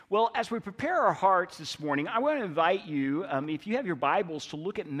Well, as we prepare our hearts this morning, I want to invite you, if you have your Bibles, to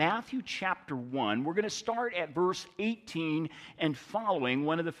look at Matthew chapter 1. We're going to start at verse 18 and following,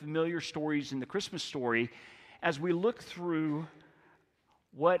 one of the familiar stories in the Christmas story, as we look through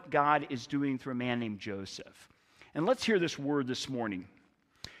what God is doing through a man named Joseph. And let's hear this word this morning.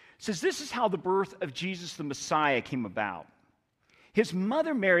 It says, "This is how the birth of Jesus the Messiah came about. His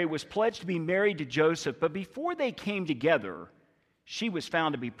mother Mary was pledged to be married to Joseph, but before they came together, she was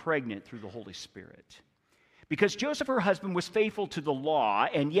found to be pregnant through the Holy Spirit. Because Joseph, her husband, was faithful to the law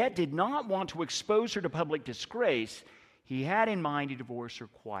and yet did not want to expose her to public disgrace, he had in mind to divorce her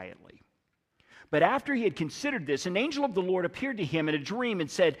quietly. But after he had considered this, an angel of the Lord appeared to him in a dream and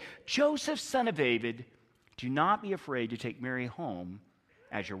said, 'Joseph, son of David, do not be afraid to take Mary home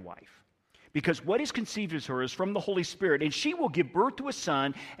as your wife. Because what is conceived of her is from the Holy Spirit, and she will give birth to a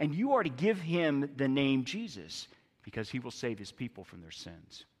son, and you are to give him the name Jesus, because he will save his people from their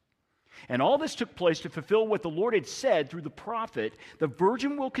sins.' And all this took place to fulfill what the Lord had said through the prophet, 'The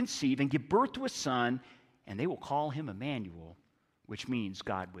virgin will conceive and give birth to a son, and they will call him Emmanuel,' which means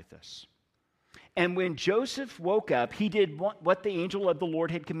God with us. And when Joseph woke up, he did what the angel of the Lord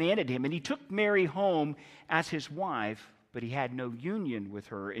had commanded him, and he took Mary home as his wife, but he had no union with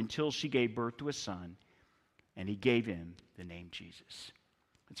her until she gave birth to a son, and he gave him the name Jesus."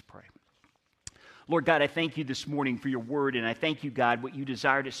 Let's pray. Lord God, I thank you this morning for your word, and I thank you, God, what you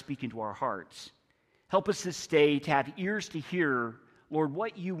desire to speak into our hearts. Help us this day to have ears to hear, Lord,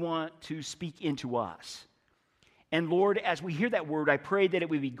 what you want to speak into us. And Lord, as we hear that word, I pray that it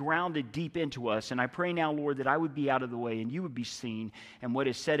would be grounded deep into us, and I pray now, Lord, that I would be out of the way and you would be seen, and what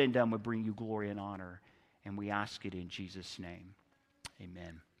is said and done would bring you glory and honor. And we ask it in Jesus' name.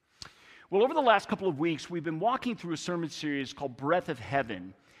 Amen. Well, over the last couple of weeks, we've been walking through a sermon series called Breath of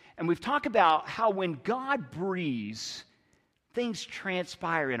Heaven. And we've talked about how when God breathes, things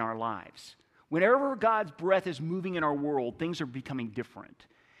transpire in our lives. Whenever God's breath is moving in our world, things are becoming different.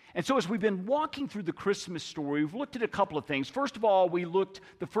 And so as we've been walking through the Christmas story, we've looked at a couple of things. First of all, we looked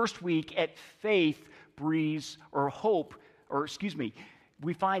the first week at faith breathes, or hope, or excuse me,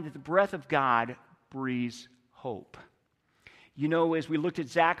 we find that the breath of God breathes hope. You know, as we looked at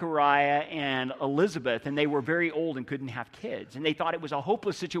Zachariah and Elizabeth, and they were very old and couldn't have kids, and they thought it was a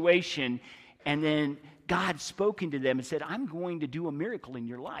hopeless situation, and then God spoke into them and said, "I'm going to do a miracle in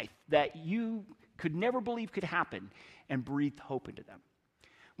your life that you could never believe could happen," and breathed hope into them.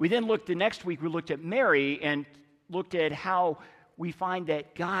 We then looked, the next week, we looked at Mary and looked at how we find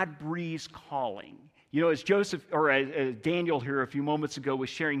that God breathes calling. You know, as Joseph, or as Daniel here a few moments ago was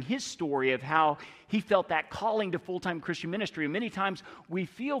sharing his story of how he felt that calling to full-time Christian ministry. And many times we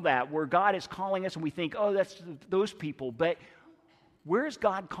feel that where God is calling us and we think, oh, that's those people. But where is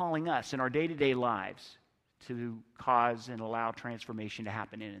God calling us in our day-to-day lives to cause and allow transformation to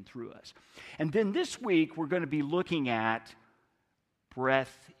happen in and through us? And then this week we're going to be looking at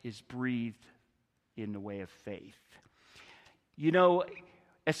breath is breathed in the way of faith. You know,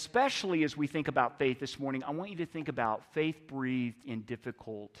 especially as we think about faith this morning, I want you to think about faith breathed in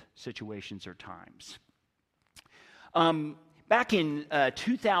difficult situations or times. Back in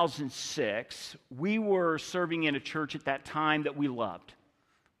 2006, we were serving in a church at that time that we loved.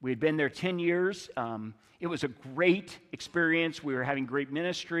 We had been there 10 years. It was a great experience. We were having great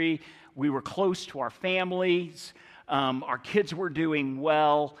ministry. We were close to our families. Our kids were doing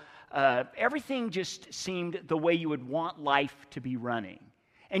well. Everything just seemed the way you would want life to be running.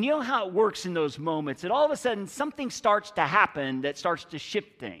 And you know how it works in those moments, that all of a sudden something starts to happen that starts to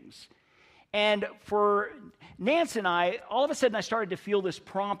shift things. And for Nance and I, all of a sudden I started to feel this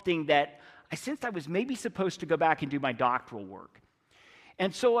prompting that I sensed I was maybe supposed to go back and do my doctoral work.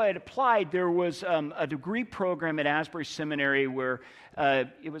 And so I had applied. There was a degree program at Asbury Seminary where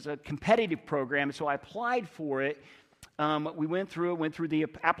it was a competitive program, so I applied for it. We went through the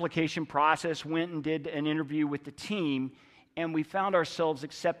application process, went and did an interview with the team, and we found ourselves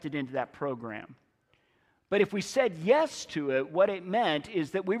accepted into that program. But if we said yes to it, what it meant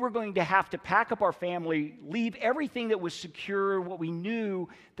is that we were going to have to pack up our family, leave everything that was secure, what we knew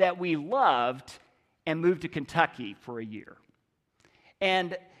that we loved, and move to Kentucky for a year.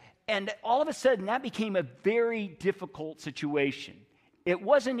 And all of a sudden, that became a very difficult situation. It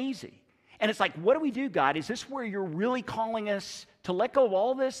wasn't easy. And it's like, what do we do, God? Is this where you're really calling us to let go of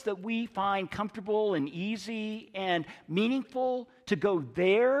all this that we find comfortable and easy and meaningful, to go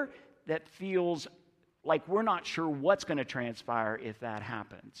there that feels like we're not sure what's going to transpire if that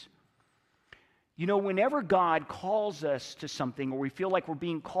happens? You know, whenever God calls us to something, or we feel like we're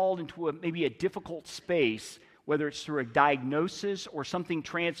being called into maybe a difficult space, whether it's through a diagnosis or something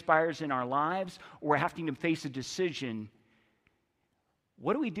transpires in our lives, or we're having to face a decision,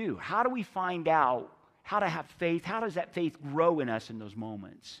 what do we do? How do we find out how to have faith? How does that faith grow in us in those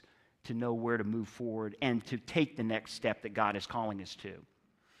moments to know where to move forward and to take the next step that God is calling us to?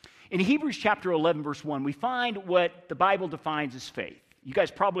 In Hebrews chapter 11, verse 1, we find what the Bible defines as faith. You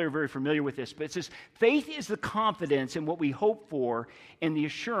guys probably are very familiar with this, but it says, faith is the confidence in what we hope for and the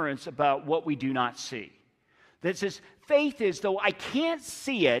assurance about what we do not see. That says, faith is, though I can't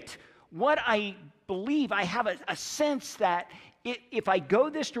see it, what I believe, I have a sense that if I go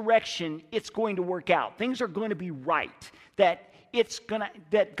this direction, it's going to work out. Things are going to be right, that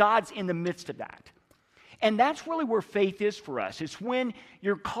God's in the midst of that. And that's really where faith is for us. It's when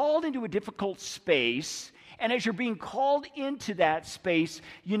you're called into a difficult space, and as you're being called into that space,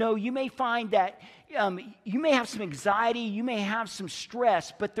 you may find that you may have some anxiety, you may have some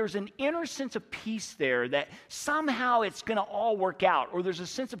stress, but there's an inner sense of peace there that somehow it's going to all work out, or there's a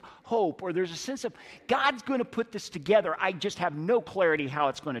sense of hope, or there's a sense of God's going to put this together. I just have no clarity how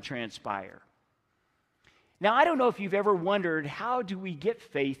it's going to transpire. Now, I don't know if you've ever wondered, how do we get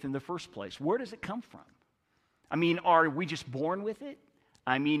faith in the first place? Where does it come from? I mean, are we just born with it?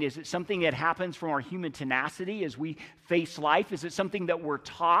 I mean, is it something that happens from our human tenacity as we face life? Is it something that we're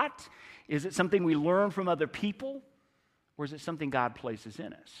taught? Is it something we learn from other people? Or is it something God places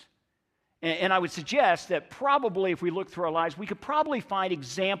in us? And I would suggest that probably if we look through our lives, we could probably find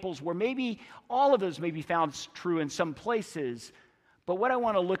examples where maybe all of those may be found true in some places. But what I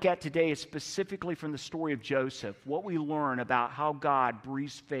want to look at today is specifically from the story of Joseph, what we learn about how God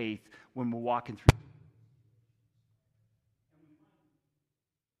breathes faith when we're walking through.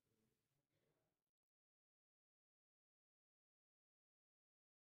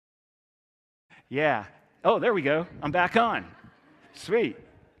 Yeah. Oh, there we go. I'm back on. Sweet.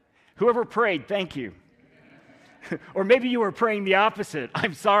 Whoever prayed, thank you. Or maybe you were praying the opposite.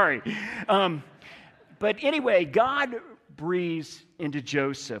 I'm sorry. But anyway, God breathes into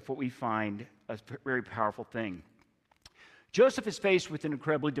Joseph what we find a very powerful thing. Joseph is faced with an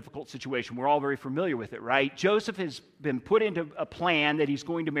incredibly difficult situation. We're all very familiar with it, right? Joseph has been put into a plan that he's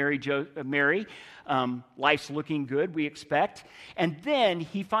going to marry Mary. Life's looking good, we expect. And then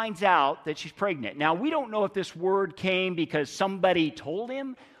he finds out that she's pregnant. Now, we don't know if this word came because somebody told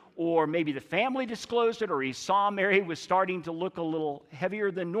him, or maybe the family disclosed it, or he saw Mary was starting to look a little heavier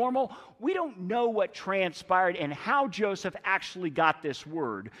than normal. We don't know what transpired and how Joseph actually got this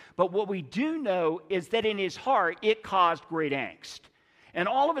word. But what we do know is that in his heart, it caused great angst. And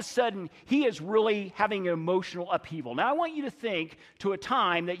all of a sudden, he is really having an emotional upheaval. Now, I want you to think to a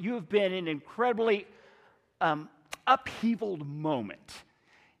time that you have been in an incredibly upheavaled moment.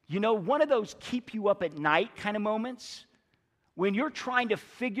 One of those keep you up at night kind of moments. When you're trying to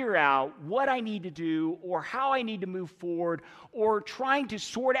figure out what I need to do or how I need to move forward or trying to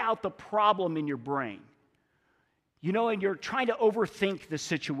sort out the problem in your brain, and you're trying to overthink the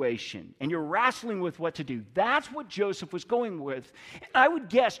situation and you're wrestling with what to do. That's what Joseph was going with. I would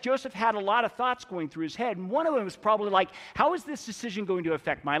guess Joseph had a lot of thoughts going through his head, and one of them was probably like, how is this decision going to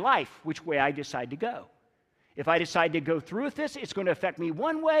affect my life? Which way I decide to go? If I decide to go through with this, it's going to affect me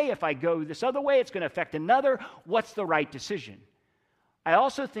one way. If I go this other way, it's going to affect another. What's the right decision? I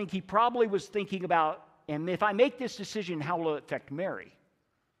also think he probably was thinking about, and if I make this decision, how will it affect Mary?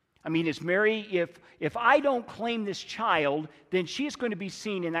 I mean, is Mary, if I don't claim this child, then she's going to be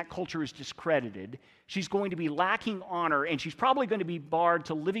seen in that culture as discredited. She's going to be lacking honor, and she's probably going to be barred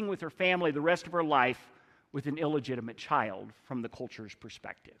to living with her family the rest of her life with an illegitimate child from the culture's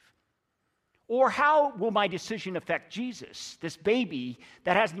perspective. Or how will my decision affect Jesus, this baby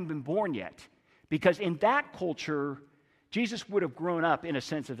that hasn't even been born yet? Because in that culture, Jesus would have grown up in a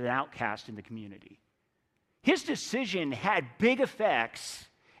sense of an outcast in the community. His decision had big effects,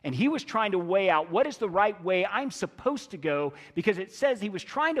 and he was trying to weigh out what is the right way I'm supposed to go, because it says he was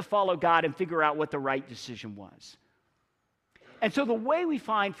trying to follow God and figure out what the right decision was. And so the way we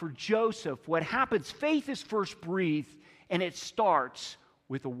find for Joseph, what happens, faith is first breathed, and it starts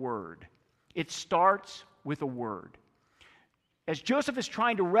with a word. It starts with a word. As Joseph is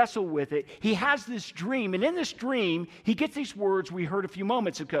trying to wrestle with it, he has this dream, and in this dream, he gets these words we heard a few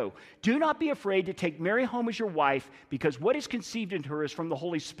moments ago. Do not be afraid to take Mary home as your wife, because what is conceived in her is from the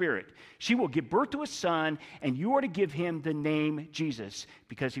Holy Spirit. She will give birth to a son, and you are to give him the name Jesus,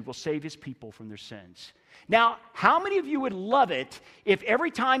 because he will save his people from their sins. Now, how many of you would love it if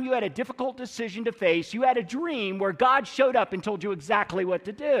every time you had a difficult decision to face, you had a dream where God showed up and told you exactly what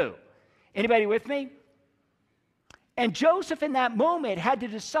to do? Anybody with me? And Joseph in that moment had to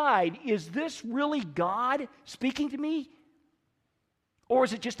decide, is this really God speaking to me? Or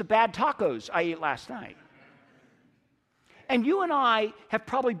is it just the bad tacos I ate last night? And you and I have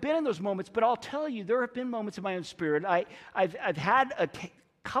probably been in those moments, but I'll tell you, there have been moments in my own spirit. I've had a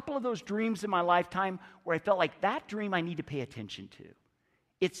couple of those dreams in my lifetime where I felt like that dream I need to pay attention to.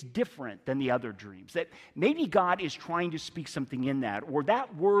 It's different than the other dreams. That maybe God is trying to speak something in that, or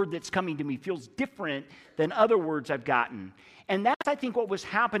that word that's coming to me feels different than other words I've gotten. And that's, I think, what was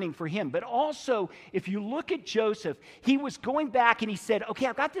happening for him. But also, if you look at Joseph, he was going back and he said, okay,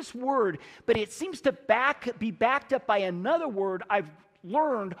 I've got this word, but it seems to be backed up by another word I've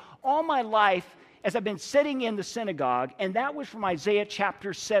learned all my life as I've been sitting in the synagogue, and that was from Isaiah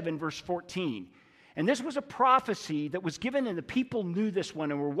chapter 7, verse 14. And this was a prophecy that was given, and the people knew this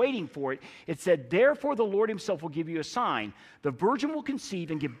one and were waiting for it. It said, therefore the Lord himself will give you a sign. The virgin will conceive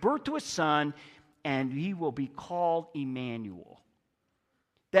and give birth to a son, and he will be called Emmanuel.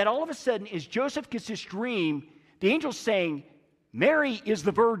 That all of a sudden, as Joseph gets this dream, the angel's saying, Mary is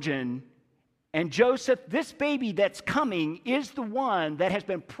the virgin, and Joseph, this baby that's coming, is the one that has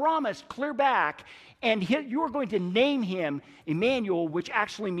been promised clear back, and you are going to name him Emmanuel, which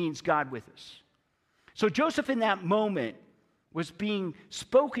actually means God with us. So Joseph in that moment was being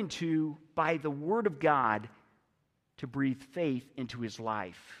spoken to by the Word of God to breathe faith into his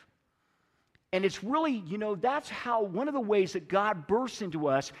life. And it's really, that's how one of the ways that God bursts into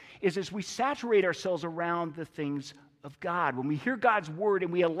us is as we saturate ourselves around the things of God. When we hear God's Word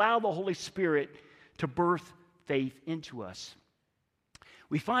and we allow the Holy Spirit to birth faith into us.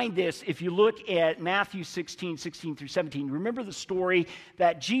 We find this if you look at Matthew 16 through 17. Remember the story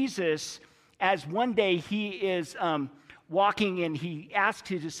that Jesus, as one day he is walking and he asks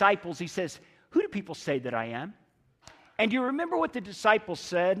his disciples, he says, who do people say that I am? And do you remember what the disciples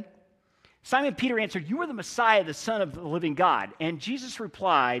said? Simon Peter answered, you are the Messiah, the Son of the living God. And Jesus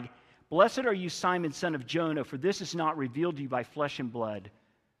replied, blessed are you, Simon, son of Jonah, for this is not revealed to you by flesh and blood,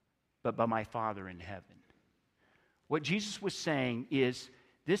 but by my Father in heaven. What Jesus was saying is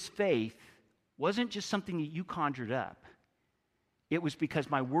this faith wasn't just something that you conjured up. It was because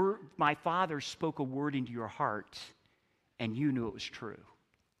my Father spoke a word into your heart, and you knew it was true.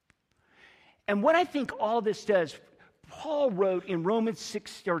 And what I think all this does, Paul wrote in Romans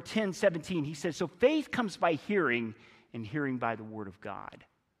 10:17, he says, so faith comes by hearing, and hearing by the word of God.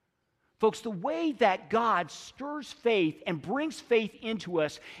 Folks, the way that God stirs faith and brings faith into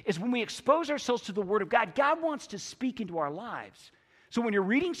us is when we expose ourselves to the word of God. God wants to speak into our lives. So when you're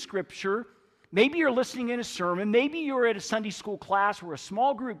reading Scripture, maybe you're listening in a sermon, maybe you're at a Sunday school class or a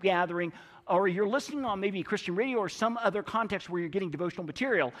small group gathering, or you're listening on maybe Christian radio or some other context where you're getting devotional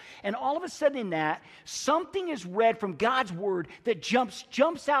material, and all of a sudden in that, something is read from God's Word that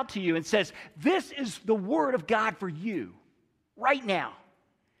jumps out to you and says, this is the Word of God for you right now.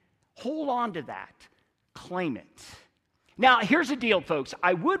 Hold on to that. Claim it. Now, here's the deal, folks.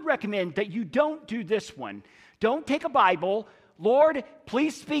 I would recommend that you don't do this one. Don't take a Bible, Lord,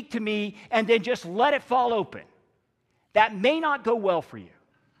 please speak to me, and then just let it fall open. That may not go well for you.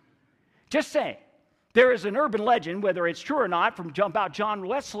 Just saying. There is an urban legend, whether it's true or not, about John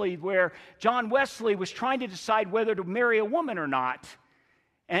Wesley, where John Wesley was trying to decide whether to marry a woman or not.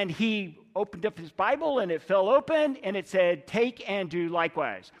 And he opened up his Bible, and it fell open, and it said, take and do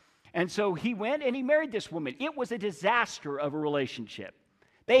likewise. And so he went and he married this woman. It was a disaster of a relationship.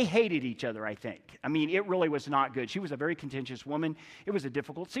 They hated each other, I think. I mean, it really was not good. She was a very contentious woman. It was a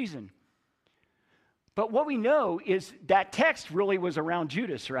difficult season. But what we know is that text really was around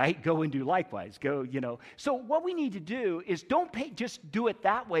Judas, right? Go and do likewise. So what we need to do is just do it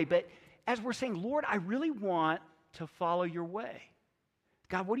that way. But as we're saying, Lord, I really want to follow your way.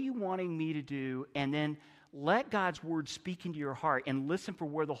 God, what are you wanting me to do? And then let God's word speak into your heart and listen for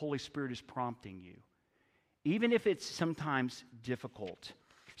where the Holy Spirit is prompting you, even if it's sometimes difficult.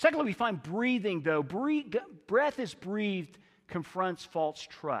 Secondly, we find breathing, though. Breath is breathed confronts false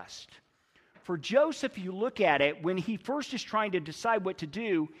trust. For Joseph, you look at it, when he first is trying to decide what to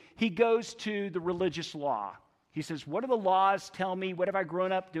do, he goes to the religious law. He says, what do the laws tell me? What have I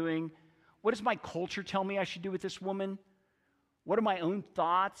grown up doing? What does my culture tell me I should do with this woman? What are my own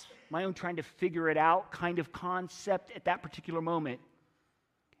thoughts, my own trying to figure it out kind of concept at that particular moment?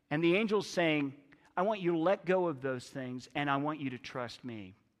 And the angel's saying, I want you to let go of those things, and I want you to trust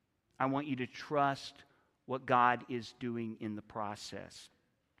me. I want you to trust what God is doing in the process.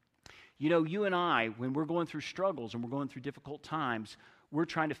 You and I, when we're going through struggles and we're going through difficult times, we're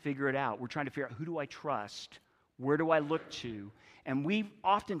trying to figure it out. We're trying to figure out, who do I trust? Where do I look to? And we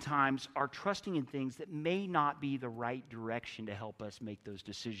oftentimes are trusting in things that may not be the right direction to help us make those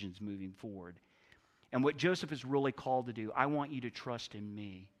decisions moving forward. And what Joseph is really called to do, I want you to trust in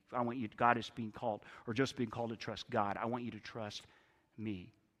me. God is being called, or Joseph being called to trust God. I want you to trust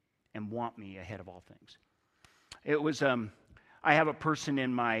me and want me ahead of all things. It was I have a person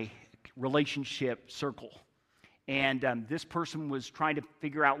in my relationship circle, and this person was trying to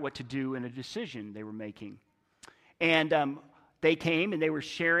figure out what to do in a decision they were making. And they came and they were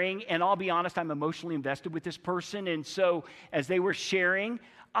sharing, and I'll be honest, I'm emotionally invested with this person. And so as they were sharing,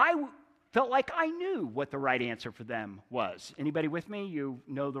 I felt like I knew what the right answer for them was. Anybody with me? You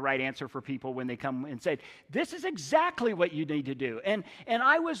know the right answer for people when they come and say, this is exactly what you need to do. And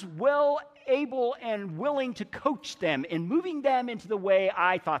I was well able and willing to coach them in moving them into the way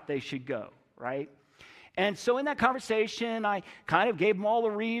I thought they should go, right? And so in that conversation, I kind of gave them all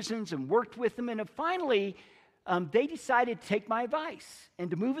the reasons and worked with them, and finally, they decided to take my advice and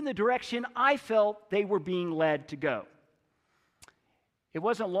to move in the direction I felt they were being led to go. It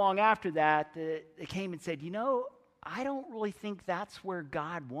wasn't long after that they came and said, I don't really think that's where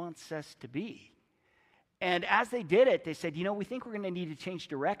God wants us to be. And as they did it, they said, we think we're going to need to change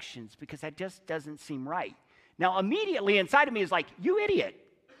directions because that just doesn't seem right. Now, immediately inside of me is like, you idiot.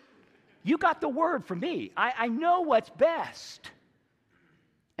 You got the word from me. I know what's best.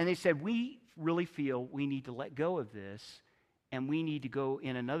 And they said, we really feel we need to let go of this, and we need to go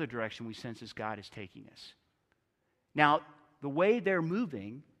in another direction we sense as God is taking us. Now, the way they're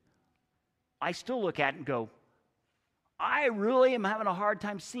moving, I still look at it and go, I really am having a hard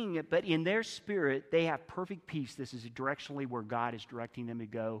time seeing it, but in their spirit, they have perfect peace. This is directionally where God is directing them to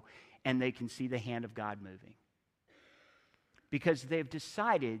go, and they can see the hand of God moving. Because they've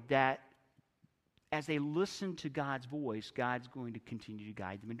decided that as they listen to God's voice, God's going to continue to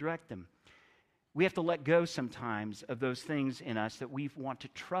guide them and direct them. We have to let go sometimes of those things in us that we want to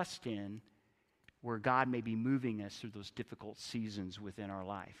trust in, where God may be moving us through those difficult seasons within our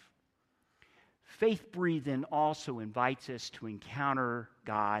life. Faith Breathed In also invites us to encounter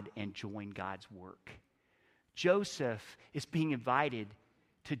God and join God's work. Joseph is being invited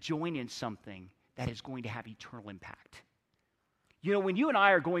to join in something that is going to have eternal impact. When you and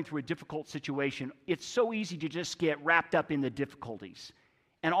I are going through a difficult situation, it's so easy to just get wrapped up in the difficulties.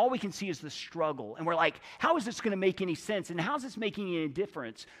 And all we can see is the struggle. And we're like, how is this going to make any sense? And how is this making any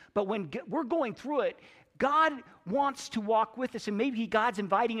difference? But when we're going through it, God wants to walk with us. And maybe God's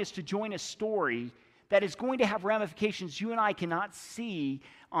inviting us to join a story that is going to have ramifications you and I cannot see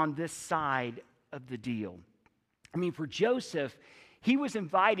on this side of the deal. For Joseph, he was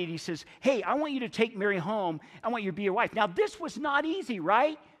invited. He says, hey, I want you to take Mary home. I want you to be your wife. Now, this was not easy,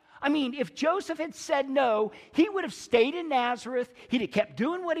 right? If Joseph had said no, he would have stayed in Nazareth. He'd have kept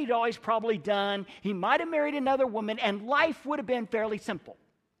doing what he'd always probably done. He might have married another woman, and life would have been fairly simple.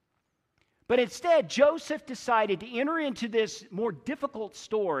 But instead, Joseph decided to enter into this more difficult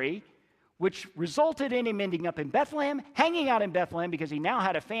story, which resulted in him ending up in Bethlehem, hanging out in Bethlehem because he now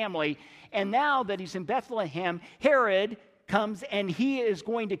had a family. And now that he's in Bethlehem, Herod comes and he is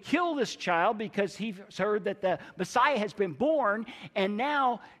going to kill this child because he's heard that the Messiah has been born. And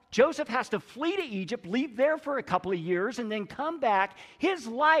now Joseph has to flee to Egypt, leave there for a couple of years, and then come back. His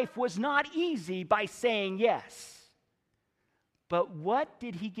life was not easy by saying yes. But what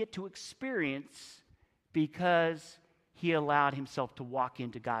did he get to experience because he allowed himself to walk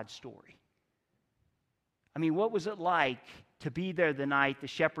into God's story? What was it like to be there the night the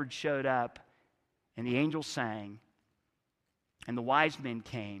shepherds showed up and the angels sang and the wise men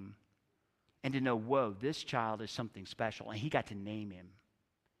came, and to know, whoa, this child is something special, and he got to name him.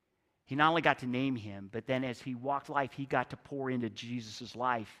 He not only got to name him, but then as he walked life, he got to pour into Jesus'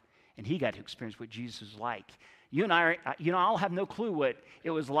 life, and he got to experience what Jesus was like. You and I, I'll have no clue what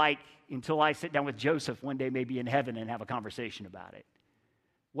it was like until I sit down with Joseph one day, maybe in heaven, and have a conversation about it.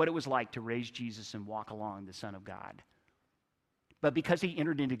 What it was like to raise Jesus and walk along the Son of God. But because he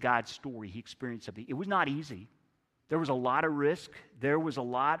entered into God's story, he experienced something. It was not easy. There was a lot of risk. There was a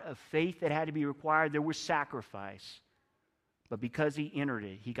lot of faith that had to be required. There was sacrifice. But because he entered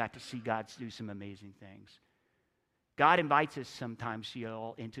it, he got to see God do some amazing things. God invites us sometimes,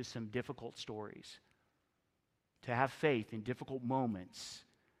 y'all, into some difficult stories, to have faith in difficult moments.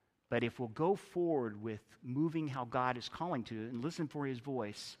 But if we'll go forward with moving how God is calling to and listen for his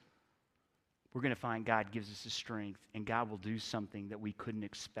voice, we're going to find God gives us the strength, and God will do something that we couldn't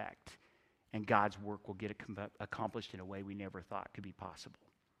expect. And God's work will get accomplished in a way we never thought could be possible.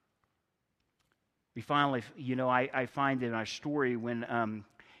 We finally, I find in our story when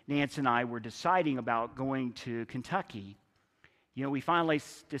Nance and I were deciding about going to Kentucky, we finally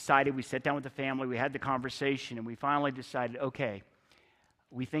decided, we sat down with the family, we had the conversation, and we finally decided, okay,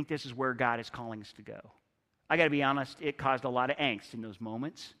 we think this is where God is calling us to go. I got to be honest, it caused a lot of angst in those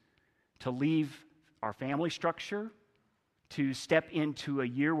moments to leave our family structure, to step into a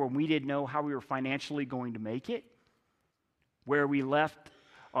year where we didn't know how we were financially going to make it, where we left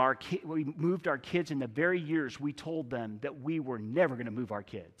we moved our kids in the very years we told them that we were never going to move our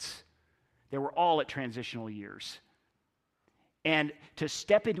kids. They were all at transitional years. And to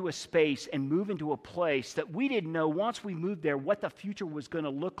step into a space and move into a place that we didn't know once we moved there what the future was going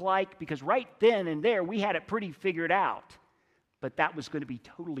to look like, because right then and there we had it pretty figured out. But that was going to be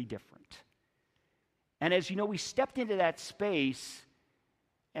totally different. And as you know, we stepped into that space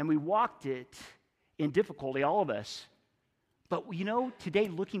and we walked it in difficulty, all of us. But you know, today,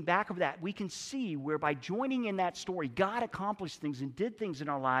 looking back over that, we can see where by joining in that story, God accomplished things and did things in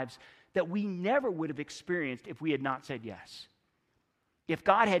our lives that we never would have experienced if we had not said yes. If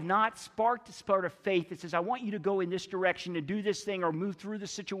God had not sparked the spark of faith that says, I want you to go in this direction and do this thing or move through the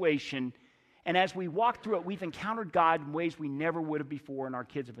situation, and as we walk through it, we've encountered God in ways we never would have before, and our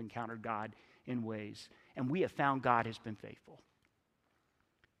kids have encountered God in ways. And we have found God has been faithful.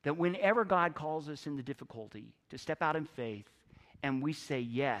 That whenever God calls us into difficulty to step out in faith, and we say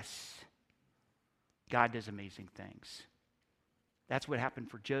yes, God does amazing things. That's what happened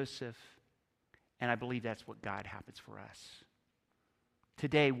for Joseph, and I believe that's what God happens for us.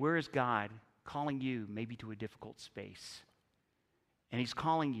 Today, where is God calling you maybe to a difficult space? And he's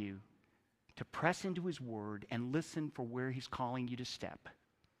calling you to press into his word and listen for where he's calling you to step,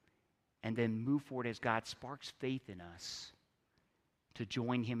 and then move forward as God sparks faith in us to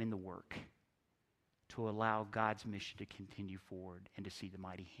join him in the work, to allow God's mission to continue forward and to see the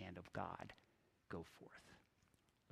mighty hand of God go forth.